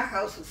know, our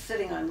house was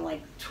sitting on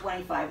like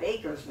 25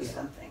 acres or Yeah.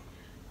 something.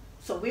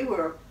 So we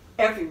were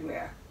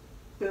everywhere.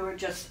 We were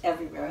just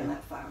everywhere in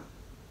that farm.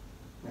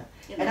 Yeah.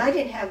 You And know? I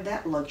didn't have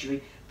that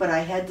luxury, but I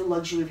had the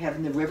luxury of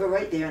having the river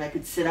right there, and I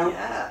could sit out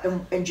Yeah.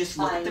 and just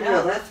look I at the know,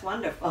 river. that's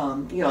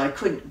wonderful. You know, I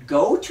couldn't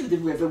go to the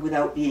river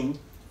without being,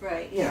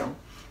 Right. you know.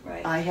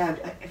 Right. Have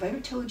I ever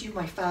told you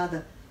my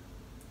father,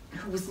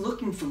 who was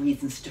looking for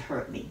reasons to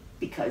hurt me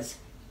because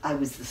I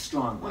was the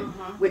strong one,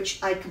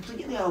 which I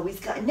completely always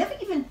got. I never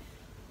even,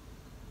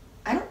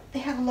 I don't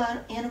have a lot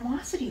of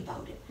animosity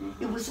about it.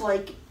 It was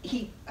like,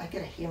 I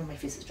got a hair on my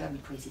face, it's driving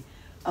me crazy.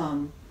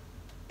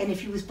 And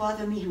if he was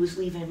bothering me, he was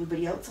leaving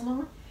everybody else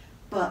alone.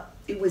 But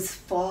it was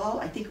fall,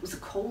 I think it was a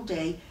cold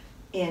day,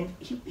 and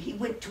he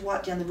went to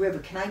walk down the river.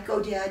 Can I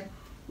go, Dad?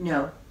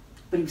 No.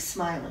 But he was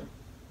smiling.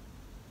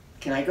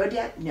 Can I go,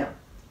 Dad? No.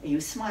 And he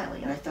was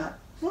smiling, and I thought,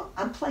 well,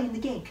 I'm playing the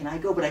game. Can I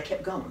go? But I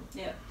kept going.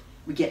 Yeah.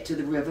 We get to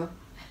the river.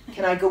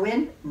 Can I go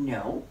in?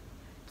 No.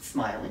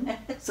 Smiling.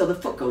 So the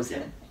foot goes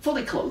in,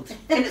 fully clothed,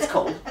 and it's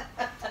cold.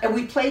 And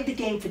we played the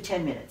game for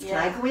 10 minutes. Can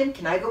I go in?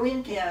 Can I go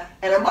in? Yeah.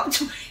 And I'm up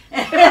to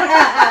And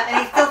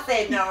he still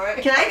said no, right?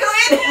 Can I go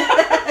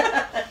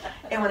in?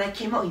 And when I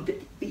came out, he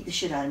beat the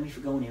shit out of me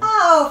for going in.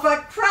 Oh, for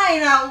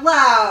crying out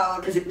loud!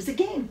 Because it was a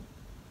game.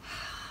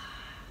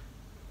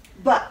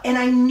 And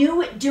I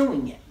knew it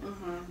doing it.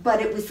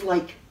 But it was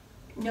like,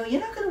 no, you're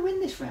not going to win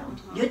this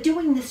round. You're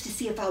doing this to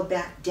see if I'll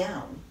back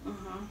down.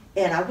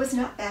 And I was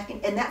not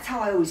backing, and that's how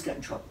I always got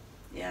in trouble.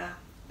 Yeah.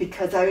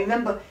 Because I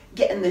remember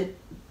getting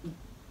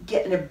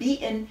a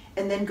beating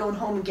and then going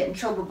home and getting in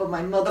trouble by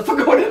my mother for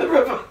going to the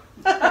river.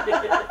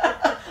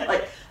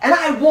 Like, and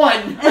I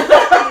won.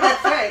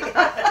 That's right.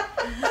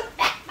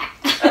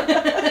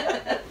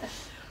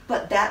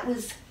 But that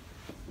was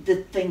the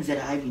things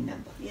that I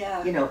remember.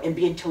 Yeah. You know, and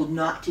being told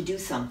not to do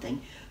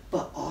something,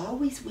 but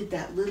always with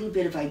that little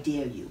bit of I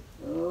dare you.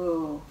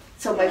 Oh.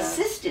 So my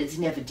sisters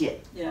never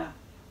did. Yeah.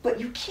 But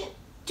you can't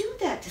do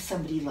that to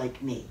somebody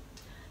like me.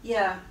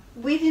 Yeah.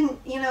 We didn't,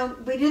 you know,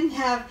 we didn't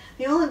have,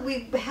 we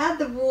had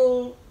the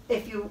rule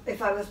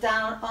if I was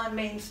down on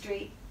Main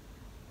Street,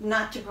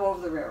 not to go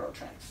over the railroad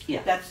tracks.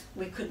 Yeah.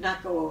 We could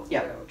not go over the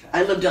railroad tracks.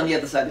 I lived on the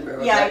other side of the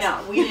railroad Yeah, tracks.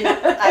 I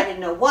know. I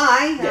didn't know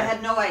why. Yeah. I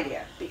had no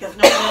idea because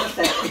no one ever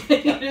said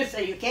it. You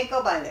say you can't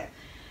go by there.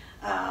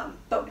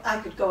 But I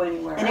could go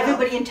anywhere And else.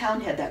 everybody in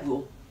town had that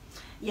rule.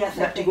 Yes,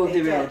 I Not to think go over they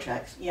the railroad did.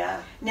 tracks.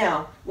 Yeah.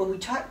 Now, when we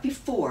talked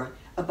before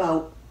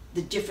about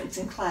the difference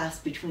in class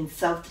between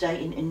South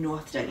Dayton and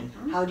North Dayton,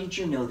 how did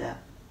you know that?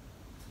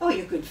 Oh,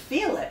 you could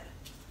feel it.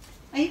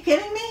 Are you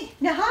kidding me?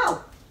 Now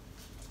how?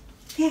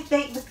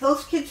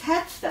 Those kids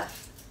had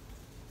stuff.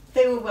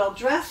 They were well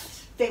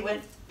dressed. They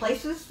went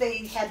places.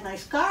 They had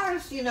nice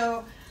cars. You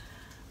know.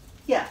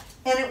 Yeah,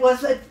 and it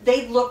was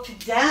they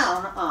looked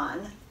down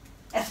on,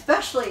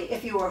 especially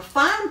if you were a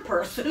farm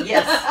person.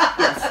 Yes,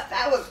 yes.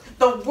 That was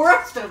the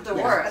worst of the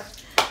Yeah.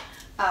 worst.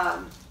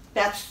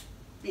 That's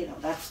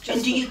just.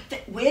 And do you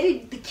where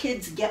did the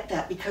kids get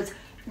that? Because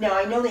now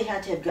I know they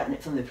had to have gotten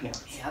it from their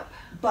parents. Yep.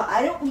 But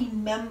I don't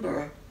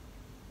remember.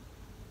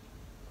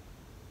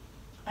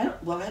 I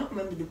don't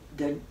remember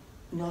the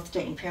North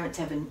Dayton parents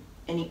having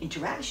any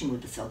interaction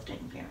with the South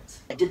Dayton parents.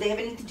 Did they have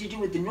anything to do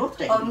with the North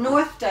Dayton? Oh, people?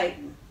 North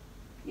Dayton.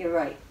 You're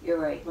right.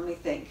 Let me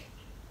think.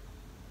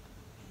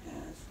 Yes,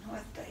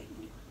 North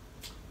Dayton.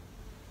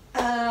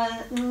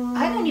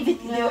 I don't even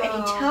think there were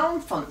any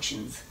town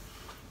functions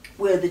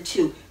where the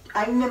two.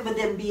 I remember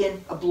them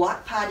being a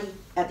block party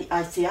at the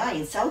ICI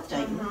in South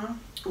Dayton.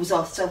 It was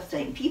all South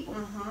Dayton people.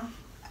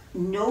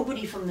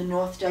 Nobody from the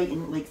North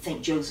Dayton, like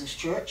St. Joseph's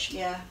Church.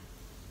 Yeah.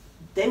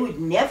 There would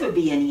never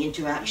be any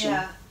interaction.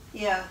 Yeah.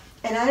 Yeah.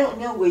 And I don't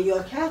know where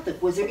you're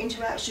Catholic. Was there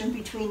interaction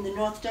between the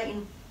North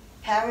Dayton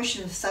parish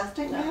and the South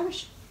Dayton No.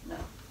 parish?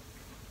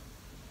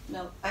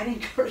 No, I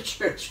didn't go to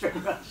church very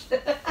much.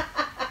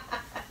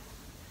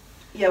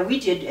 Yeah, we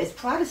did as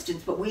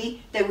Protestants, but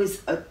there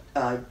was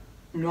a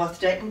North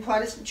Dayton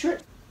Protestant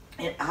church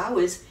and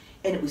ours,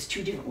 and it was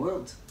two different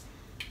worlds.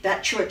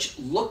 That church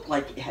looked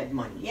like it had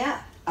money.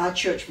 Yeah. Our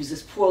church was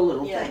this poor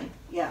little Yeah. thing.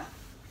 Yeah.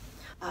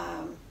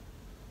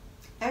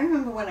 I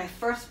remember when I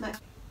first met,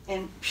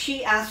 and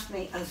she asked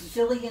me a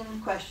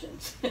zillion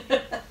questions.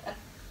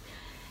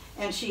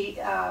 And she,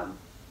 and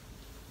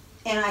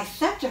I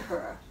said to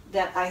her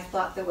that I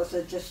thought there was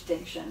a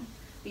distinction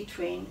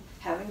between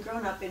having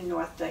grown up in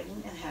North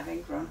Dayton and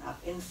having grown up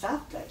in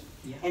South Dayton.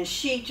 Yeah. And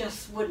she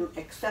just wouldn't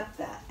accept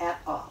that at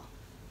all.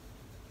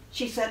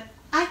 She said,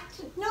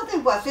 no, there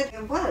wasn't,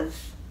 it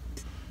was.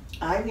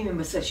 I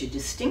remember such a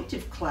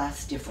distinctive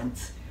class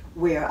difference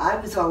where I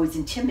was always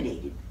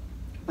intimidated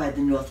by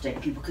the North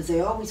Dayton people because they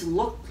always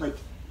looked like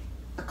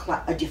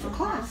a different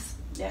class.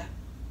 Yeah.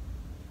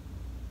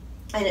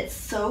 And it's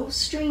so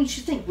strange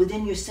to think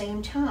within your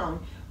same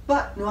town,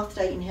 but North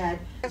Dayton had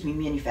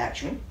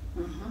manufacturing.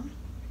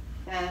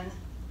 And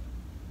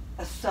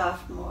a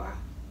sophomore,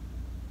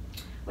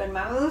 when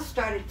my mother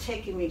started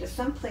taking me to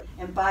some place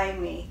and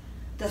buying me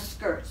the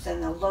skirts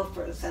and the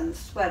loafers and the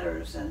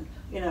sweaters and,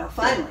 you know,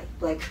 finally,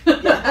 like,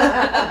 hey,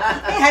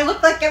 I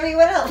look like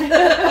everyone else.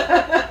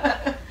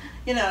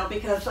 You know,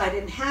 because I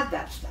didn't have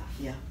that stuff.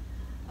 Yeah.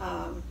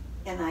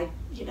 And I,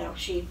 you know,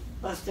 she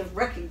must have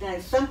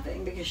recognized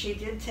something because she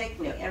did take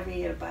me every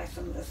year to buy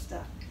some of this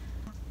stuff.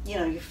 You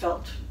know, you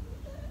felt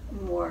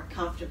more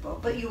comfortable,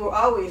 but you were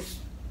always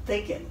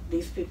thinking,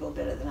 these people are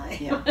better than I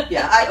am.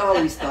 Yeah, I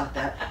always thought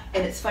that.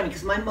 And it's funny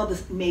because my mother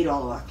made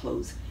all of our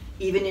clothes.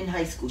 Even in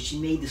high school, she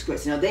made the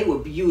skirts. Now, they were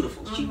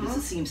beautiful. She was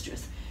a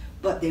seamstress.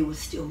 But they were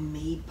still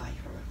made by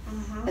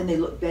her. And they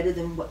looked better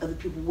than what other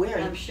people were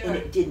wearing. I'm sure. And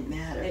it didn't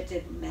matter. It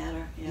didn't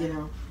matter, yeah. You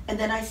know. And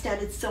then I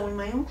started sewing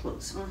my own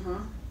clothes.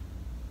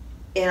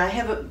 And I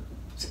have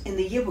in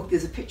the yearbook,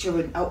 there's a picture of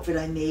an outfit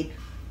I made.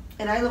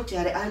 And I looked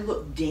at it, I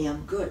looked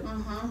damn good.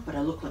 But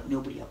I looked like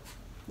nobody else.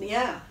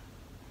 Yeah.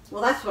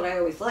 Well, that's what I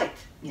always liked.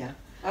 Yeah.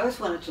 I always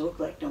wanted to look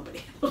like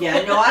nobody else.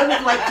 Yeah, no, I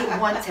would like to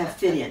once have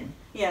fit in.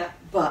 Yeah.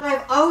 But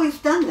I've always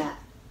done that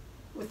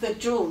with the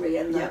jewelry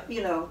and the,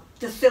 you know,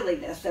 the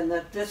silliness and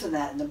the this and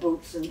that and the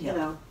boots and, you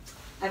know.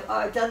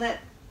 I've done that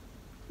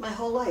my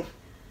whole life.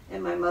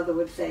 And my mother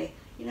would say,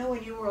 you know,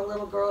 when you were a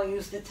little girl, you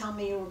used to tell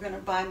me you were going to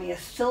buy me a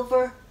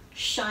silver,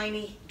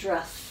 shiny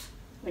dress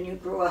when you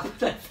grew up.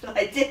 That's what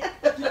I did.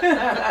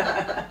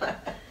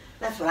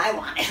 That's what I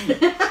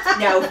wanted.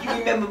 Now, if you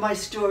remember my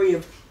story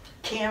of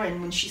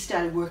Karen, when she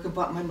started working,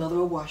 bought my mother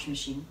a washing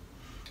machine.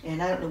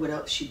 And I don't know what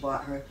else she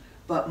bought her,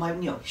 but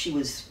she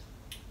was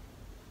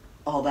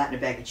all that in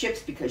a bag of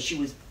chips because she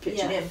was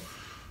pitching in.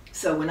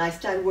 So when I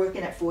started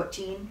working at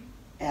 14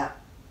 at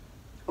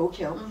Oak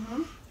Hill,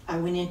 I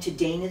went into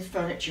Dana's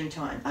Furniture in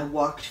time. I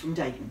walked from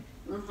Dayton.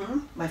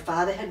 My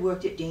father had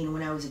worked at Dana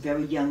when I was a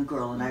very young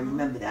girl, and I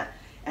remember that.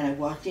 And I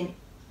walked in,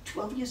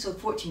 12 years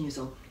old, 14 years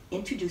old,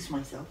 introduced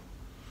myself,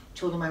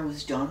 told him I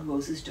was Don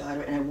Rose's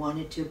daughter, and I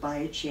wanted to buy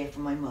a chair for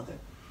my mother.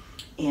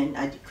 And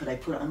could I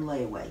put it on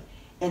layaway?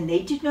 And they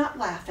did not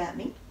laugh at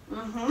me.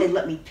 They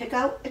let me pick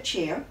out a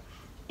chair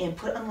and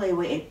put it on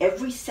layaway, and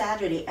every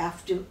Saturday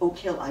after Oak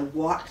Hill, I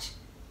walked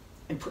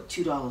and put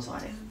 $2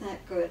 on it. Isn't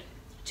that good?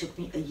 It took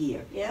me a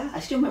year. Yeah. I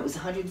still remember it was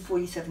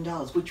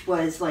 $147, which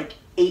was like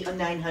 $800 or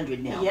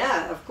 $900 now.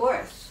 Yeah, of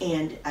course.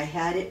 And I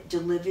had it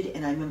delivered,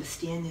 and I remember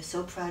standing there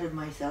so proud of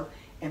myself,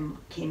 and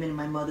came in and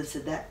my mother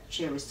said, that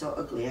chair is so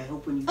ugly, I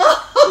hope when you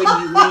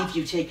leave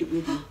you take it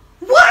with you.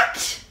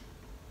 What?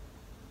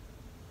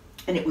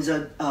 And it was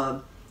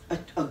a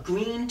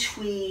green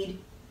tweed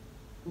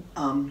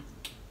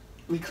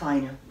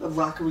recliner, a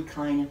rocker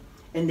recliner,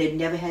 and they'd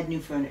never had new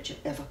furniture,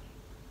 ever.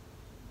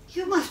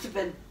 You must have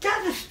been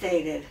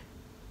devastated.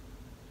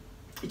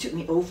 It took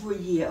me over a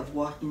year of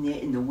walking there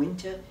in the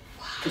winter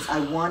because I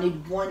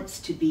wanted once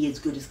to be as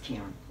good as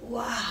Karen.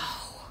 Wow.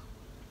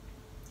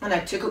 And I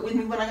took it with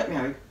me when I got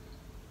married.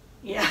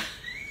 Yeah.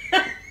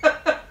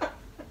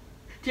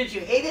 Did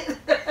you hate it?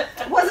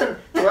 I wasn't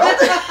thrilled.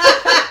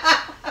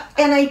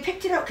 And I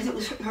picked it up because it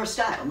was her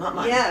style, not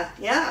mine. Yeah,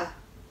 yeah.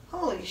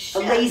 Holy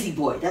shit. A lazy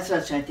boy. That's what I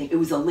was trying to think. It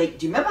was a late.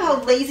 Do you remember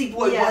how lazy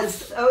boy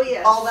was? Oh,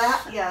 yes. All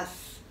that?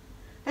 Yes.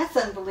 That's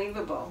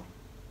unbelievable.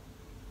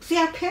 See,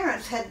 our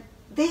parents had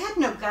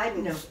no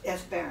guidance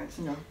as parents.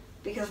 No.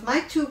 Because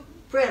my two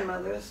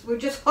grandmothers were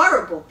just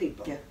horrible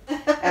people. Yeah.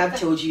 I've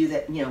told you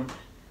that,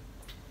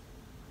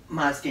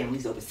 Ma's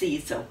family's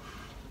overseas, so,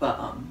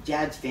 but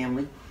Dad's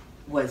family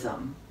was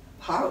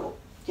horrible,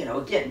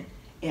 again.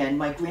 And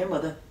my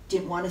grandmother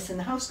didn't want us in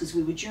the house because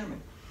we were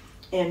German.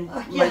 And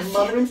my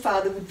mother and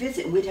father would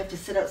visit, and we'd have to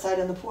sit outside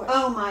on the porch.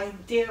 Oh, my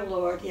dear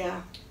Lord,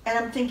 yeah. And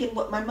I'm thinking,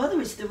 my mother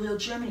is the real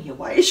German here.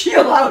 Why is she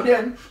allowed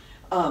in?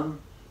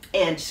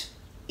 And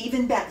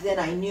even back then,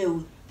 I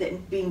knew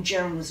that being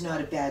German was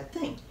not a bad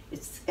thing.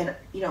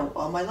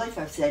 All my life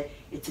I've said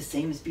it's the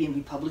same as being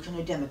Republican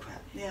or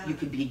Democrat. Yeah. You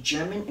could be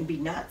German and be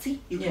Nazi.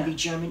 You can be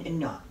German and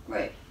not.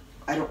 Right.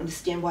 I don't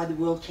understand why the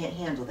world can't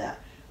handle that.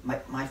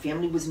 My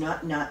family was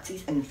not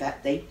Nazis, and in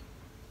fact, they,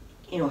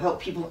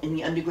 helped people in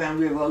the Underground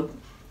Railroad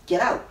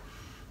get out.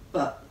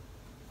 But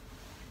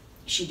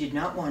she did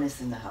not want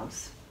us in the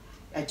house.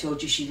 I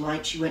told you she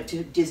went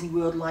to Disney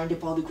World, lined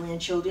up all the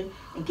grandchildren,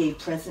 and gave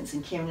presents,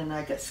 and Karen and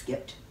I got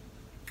skipped.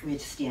 We had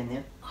to stand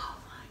there. Oh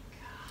my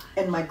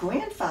God. And my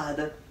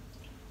grandfather,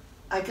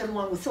 I got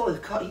along with so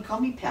he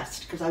called me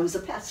Pest because I was a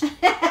pest.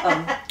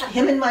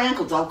 Him and my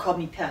uncles all called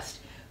me Pest,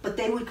 but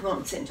they would come out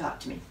and sit and talk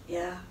to me.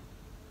 Yeah.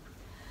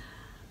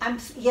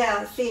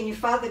 See, and your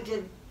father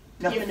did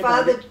Nothing your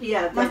about father, it.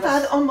 Yeah. My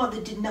father or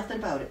mother did nothing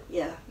about it.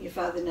 Yeah, your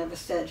father never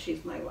said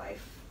she's my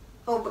wife.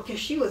 Oh, because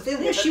she was in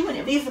there. Yeah, she went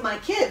in. These are my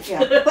kids.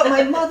 Yeah, but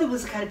my mother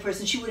was the kind of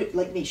person, she would,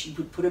 like me, she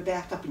would put her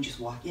back up and just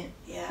walk in.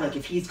 Yeah. Like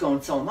if he's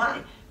going, so am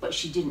I. But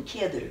she didn't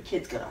care that her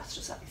kids got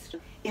ostracized.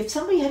 If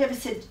somebody had ever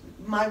said,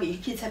 Margaret,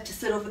 your kids have to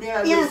sit over there,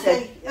 I would have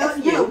said,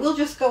 no, we'll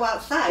just go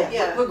outside.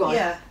 Yeah, we're going.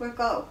 Yeah, we'll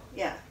go.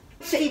 Yeah.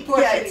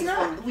 Yeah, it's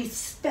not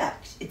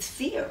respect, it's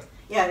fear.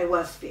 Yeah, it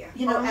was fear.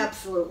 You know, oh,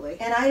 absolutely.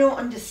 And I don't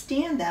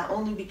understand that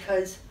only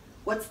because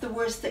what's the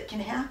worst that can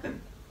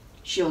happen?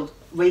 She'll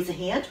raise a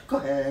hand, go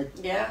ahead.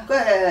 Yeah. Go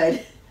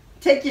ahead.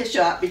 Take your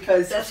shot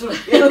because that's what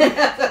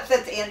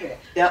that's Andrea.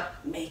 Yep.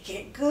 Make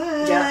it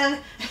good. Yeah.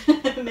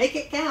 Make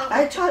it count.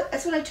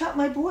 That's what I taught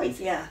my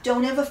boys. Yeah.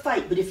 Don't ever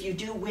fight, but if you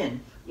do,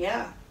 win.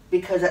 Yeah.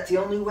 Because that's the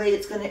only way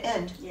it's going to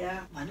end. Yeah.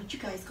 Why don't you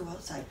guys go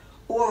outside?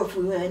 Or if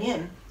we went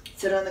in,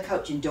 sit on the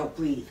couch and don't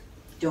breathe.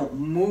 Don't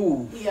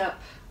move. Yep.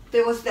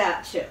 There was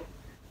that too.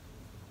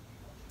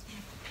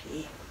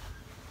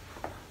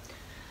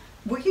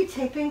 Were you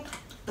taping?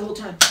 The whole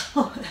time.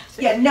 Oh,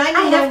 Yeah, 99.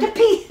 I have to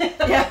pee.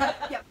 Yeah.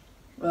 Yep.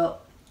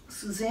 Well,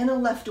 Suzanna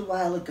left a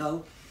while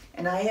ago,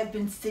 and I have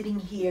been sitting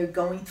here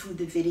going through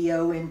the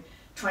video and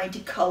trying to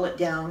cull it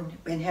down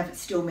and have it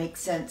still make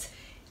sense.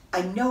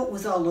 I know it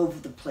was all over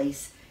the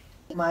place.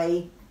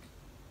 My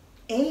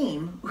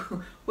aim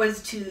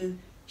was to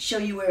show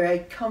you where I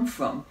come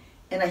from,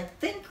 and I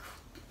think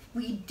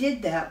we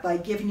did that by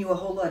giving you a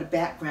whole lot of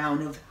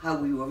background of how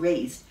we were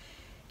raised.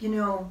 You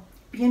know,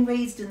 being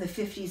raised in the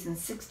 50s and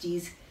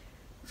 60s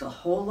was a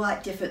whole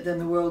lot different than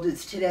the world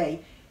is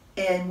today.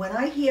 And when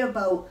I hear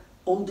about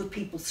older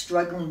people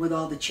struggling with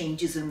all the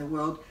changes in the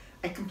world,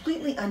 I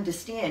completely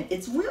understand.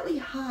 It's really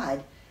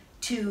hard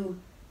to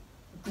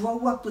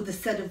grow up with a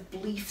set of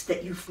beliefs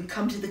that you've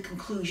come to the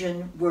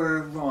conclusion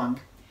were wrong.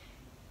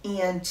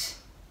 And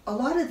a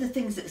lot of the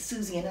things that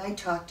Susie and I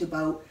talked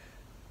about,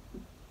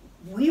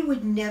 we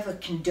would never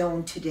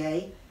condone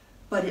today,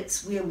 but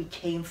it's where we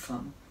came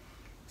from.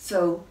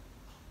 So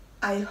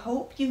I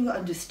hope you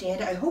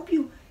understand. I hope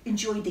you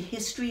enjoyed the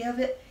history of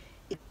it.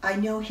 I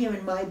know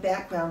hearing my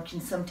background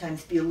can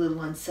sometimes be a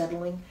little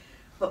unsettling,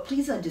 but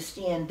please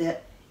understand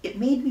that it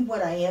made me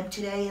what I am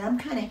today, and I'm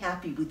kind of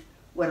happy with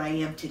what I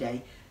am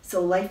today.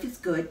 So life is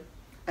good.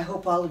 I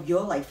hope all of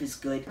your life is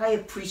good. I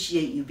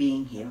appreciate you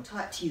being here.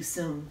 Talk to you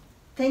soon.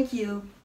 Thank you.